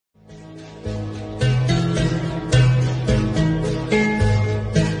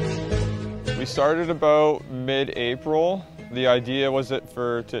started about mid-April. The idea was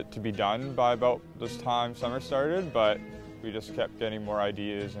to be done by about this time summer started, but we just kept getting more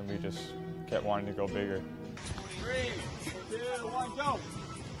ideas and we just kept wanting to go bigger. 3, 2, 1, go!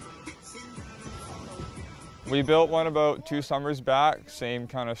 We built one about 2 summers back, same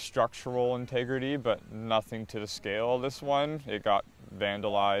kind of structural integrity, but nothing to the scale of this one. It got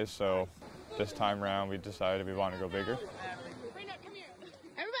vandalized, so this time around we decided we want to go bigger.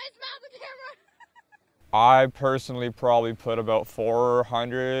 I personally probably put about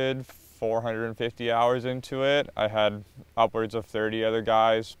 450 hours into it. I had upwards of 30 other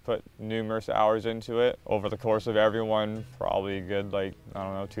guys put numerous hours into it. Over the course of everyone, probably a good, like, I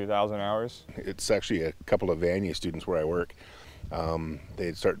don't know, 2,000 hours. It's actually a couple of Vania students where I work.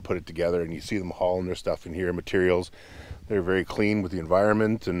 They start to put it together and you see them hauling their stuff in here, materials. They're very clean with the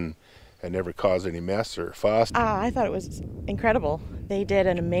environment and never cause any mess or fuss. I thought it was incredible. They did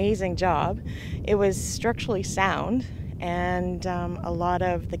an amazing job. It was structurally sound, and a lot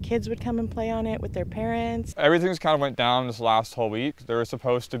of the kids would come and play on it with their parents. Everything's kind of went down this last whole week. There was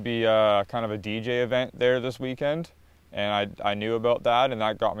supposed to be kind of a DJ event there this weekend, and I knew about that, and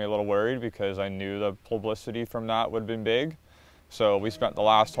that got me a little worried because I knew the publicity from that would have been big. So we spent the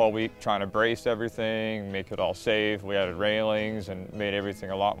last whole week trying to brace everything, make it all safe. We added railings and made everything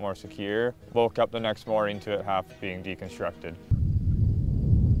a lot more secure. Woke up the next morning to it half being deconstructed.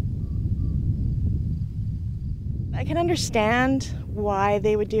 I can understand why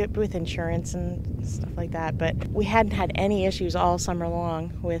they would do it with insurance and stuff like that, but we hadn't had any issues all summer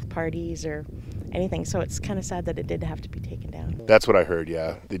long with parties or anything, so it's kind of sad that it did have to be taken down. That's what I heard,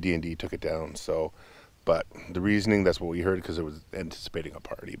 yeah. The D&D took it down, so. But the reasoning, that's what we heard because it was anticipating a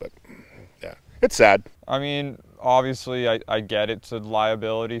party, but yeah, it's sad. I mean, obviously I get it's a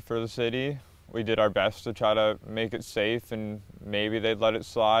liability for the city. We did our best to try to make it safe and maybe they'd let it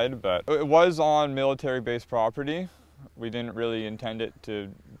slide, but it was on military-based property. We didn't really intend it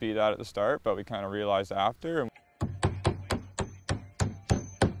to be that at the start, but we kind of realized after.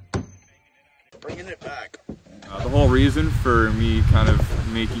 Bringing it back. The whole reason for me kind of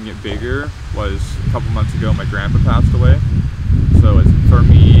making it bigger was a couple months ago my grandpa passed away. So for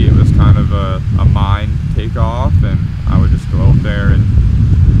me it was kind of a mine takeoff, and I would just go out there and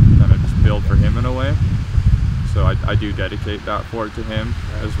kind of just build for him in a way. So I do dedicate that fort to him,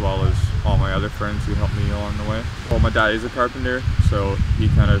 as well as all my other friends who helped me along the way. Well, my dad is a carpenter, so he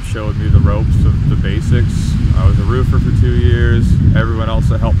kind of showed me the ropes of the basics. I was a roofer for 2 years. Everyone else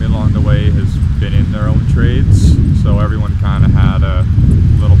that helped me along the way has been in their own trades, so everyone kind of had a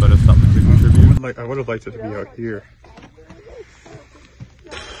little bit of something to contribute. I would have liked it to be out here.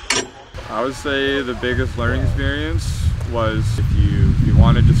 I would say the biggest learning experience was if you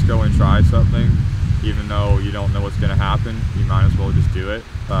want to just go and try something, even though you don't know what's going to happen, you might as well just do it.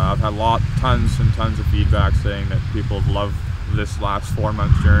 I've had tons and tons of feedback saying that people have loved this last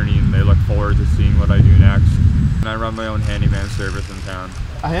 4-month journey and they look forward to seeing what I do next. And I run my own handyman service in town.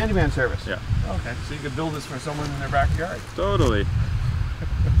 A handyman service? Yeah. Okay, so you could build this for someone in their backyard. Totally.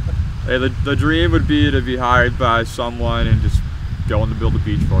 Hey, the dream would be to be hired by someone and just go and build a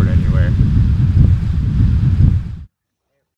beach fort anywhere.